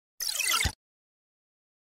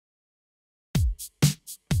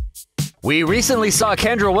We recently saw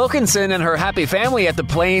Kendra Wilkinson and her happy family at the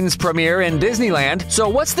Planes premiere in Disneyland. So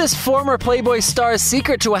what's this former Playboy star's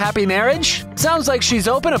secret to a happy marriage? Sounds like she's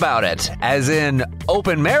open about it, as in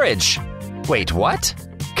open marriage. Wait, what?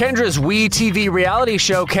 Kendra's WeTV reality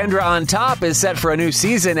show Kendra on Top is set for a new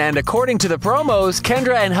season, and according to the promos,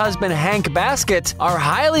 Kendra and husband Hank Baskett are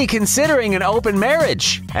highly considering an open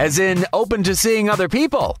marriage, as in open to seeing other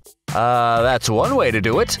people. That's one way to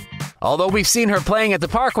do it. Although we've seen her playing at the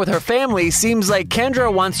park with her family, seems like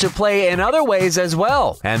Kendra wants to play in other ways as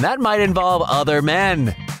well, and that might involve other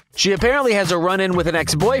men. She apparently has a run-in with an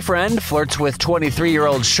ex-boyfriend, flirts with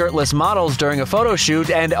 23-year-old shirtless models during a photo shoot,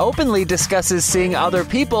 and openly discusses seeing other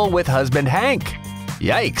people with husband Hank.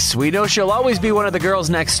 Yikes, we know she'll always be one of the girls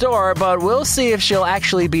next door, but we'll see if she'll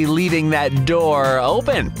actually be leaving that door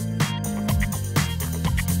open.